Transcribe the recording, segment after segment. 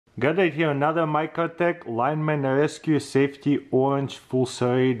Got it here, another Microtech Lineman Rescue Safety Orange Full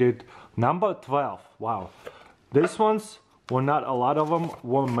Serrated number 12. Wow. These ones were not a lot of them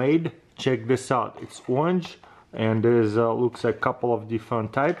were made. Check this out. It's orange and there's looks like a couple of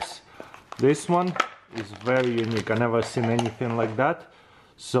different types. This one is very unique. I never seen anything like that.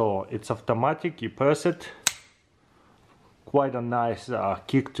 So it's automatic. You press it. Quite a nice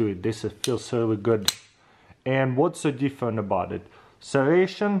kick to it. This feels really good. And what's so different about it?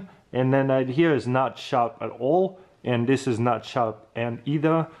 Serration, and then right here is not sharp at all, and this is not sharp and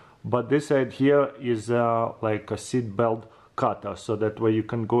either, but this right here is like a seat belt cutter, so that way you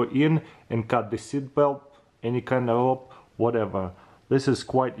can go in and cut the seat belt, any kind of rope, whatever. This is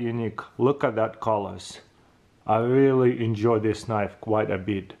quite unique. Look at that colors. I really enjoy this knife quite a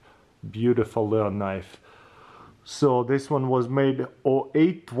bit. Beautiful little knife. So this one was made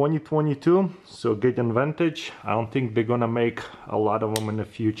 08/2022, so getting vintage. I don't think they're gonna make a lot of them in the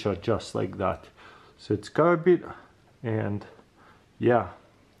future just like that. So it's carbide, and yeah,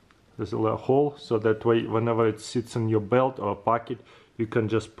 there's a little hole, so that way whenever it sits in your belt or pocket, you can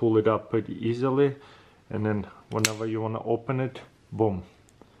just pull it up pretty easily, and then whenever you want to open it, boom.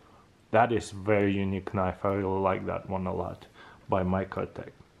 That is very unique knife. I really like that one a lot, by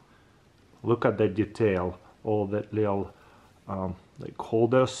Microtech. Look at the detail. All that little like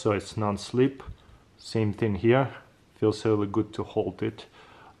holders, so it's non-slip. Same thing here. Feels really good to hold it.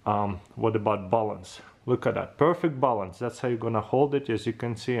 What about balance? Look at that, perfect balance. That's how you're gonna hold it, as you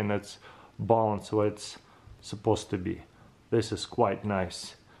can see, and it's balanced where it's supposed to be. This is quite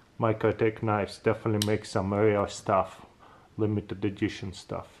nice. Microtech knives definitely make some rare stuff, limited edition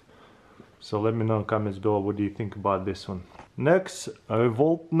stuff. So let me know in the comments below, what do you think about this one? Next,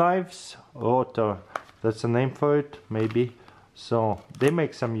 Revolt knives, Rotor. That's the name for it, maybe. So they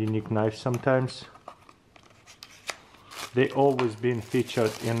make some unique knives sometimes. They always been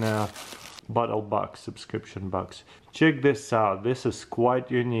featured in a bottle box, subscription box. Check this out. This is quite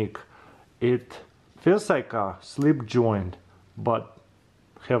unique. It feels like a slip joint, but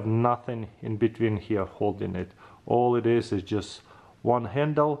have nothing in between here holding it. All it is just one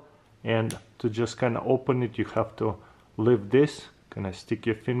handle, and to just kind of open it, you have to lift this. Kind of stick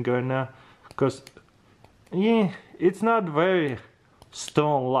your finger in there, because yeah, it's not very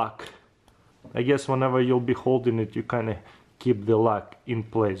strong lock. I guess whenever you'll be holding it, you kind of keep the lock in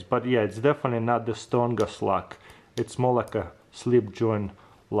place. But yeah, it's definitely not the strongest lock. It's more like a slip joint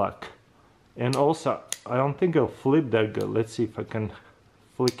lock. And also, I don't think it'll flip that good. Let's see if I can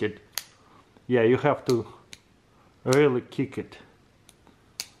flick it. Yeah, you have to really kick it.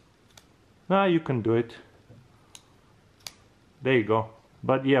 Now you can do it. There you go.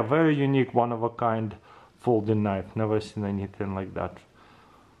 But yeah, very unique, one of a kind folding knife. Never seen anything like that.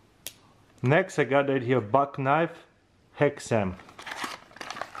 Next, I got right here, buck knife, Hexam.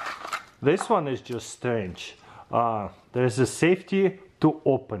 This one is just strange. There's a safety to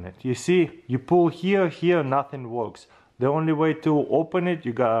open it. You see, you pull here, here, nothing works. The only way to open it,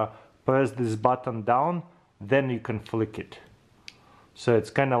 you gotta press this button down, then you can flick it. So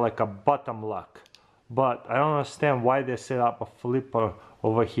it's kind of like a bottom lock. But I don't understand why they set up a flipper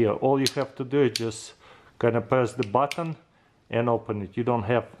over here. All you have to do is just kind of press the button and open it. You don't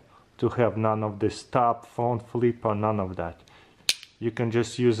have to have none of this top, front flipper, none of that. You can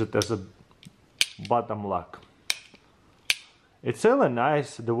just use it as a bottom lock. It's really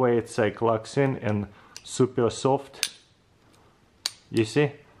nice the way it's like locks in and super soft. You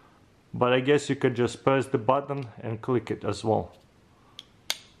see? But I guess you could just press the button and click it as well.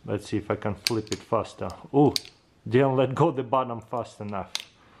 Let's see if I can flip it faster. Ooh, didn't let go the bottom fast enough.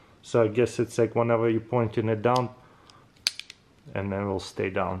 So I guess it's like whenever you're pointing it down, and then it will stay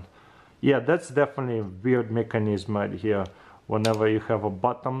down. Yeah, that's definitely a weird mechanism right here. Whenever you have a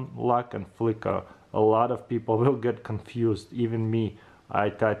bottom lock and flicker, a lot of people will get confused. Even me, I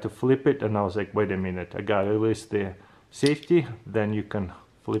tried to flip it and I was like, wait a minute, I gotta release the safety, then you can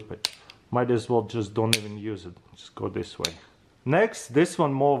flip it. Might as well just don't even use it, just go this way. Next, this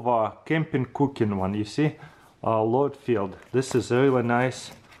one more of a camping cooking one, you see? Load field. This is really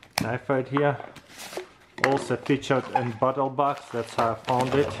nice knife right here. Also featured in bottle box, that's how I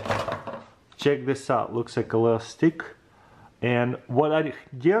found it. Check this out, looks like a little stick. And what I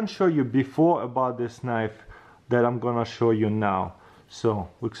didn't show you before about this knife, that I'm gonna show you now. So,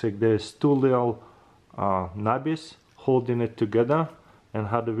 looks like there's two little knobbies holding it together. And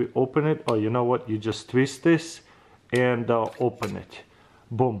how do we open it? Oh, you know what? You just twist this and open it.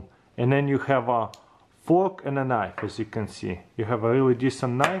 Boom. And then you have a fork and a knife, as you can see. You have a really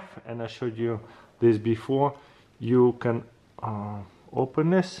decent knife, and I showed you this before. You can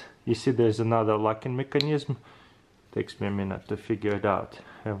open this. You see there's another locking mechanism. Takes me a minute to figure it out.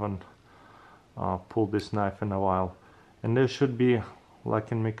 Haven't pulled this knife in a while. And there should be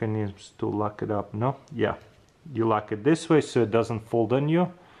locking mechanisms to lock it up. No? Yeah. You lock it this way so it doesn't fold on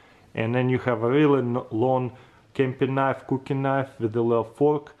you. And then you have a really long camping knife, cooking knife with a little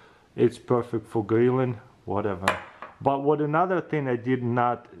fork. It's perfect for grilling, whatever. But what another thing I did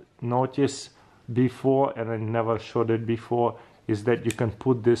not notice before, and I never showed it before, is that you can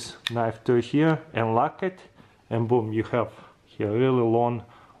put this knife through here and lock it, and boom, you have here a really long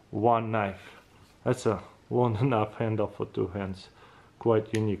one knife. That's a long enough handle for two hands.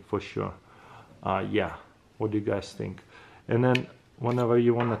 Quite unique for sure. Yeah, what do you guys think? And then whenever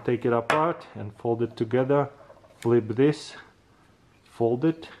you want to take it apart and fold it together, flip this, fold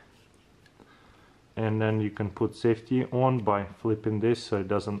it, and then you can put safety on by flipping this so it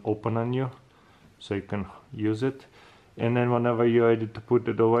doesn't open on you, so you can use it. And then whenever you're ready to put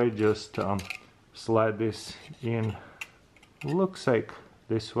it away, just slide this in, looks like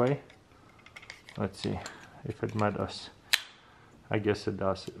this way. Let's see if it matters. I guess it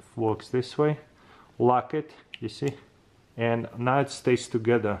does. It works this way. Lock it, you see, and now it stays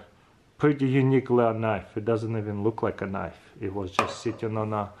together. Pretty unique little knife. It doesn't even look like a knife. It was just sitting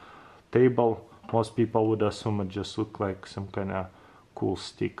on a table. Most people would assume it just looked like some kind of cool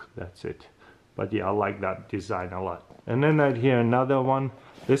stick. That's it. But yeah, I like that design a lot. And then right here another one.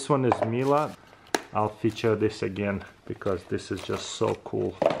 This one is Mila. I'll feature this again because this is just so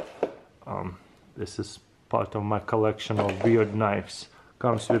cool. This is part of my collection of weird knives.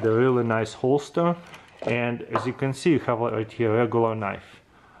 Comes with a really nice holster, and as you can see, you have right here a regular knife.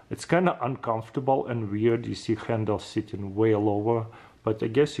 It's kind of uncomfortable and weird. You see handle sitting way lower, but I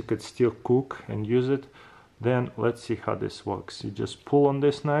guess you could still cook and use it. Then let's see how this works. You just pull on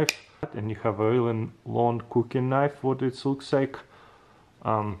this knife and you have a really long cooking knife, what it looks like.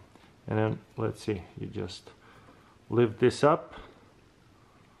 And then let's see, you just lift this up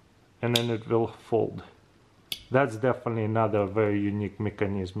and then it will fold. That's definitely another very unique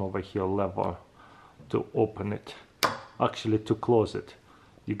mechanism over here, lever to open it, actually to close it.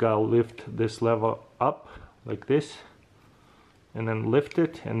 You gotta lift this lever up like this and then lift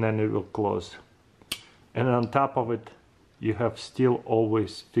it and then it will close. And on top of it you have still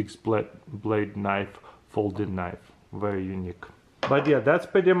always fixed blade knife, folded knife. Very unique. But yeah, that's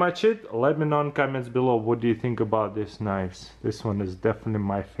pretty much it. Let me know in comments below what do you think about these knives. This one is definitely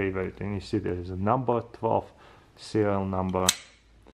my favorite, and you see there is a number 12 serial number.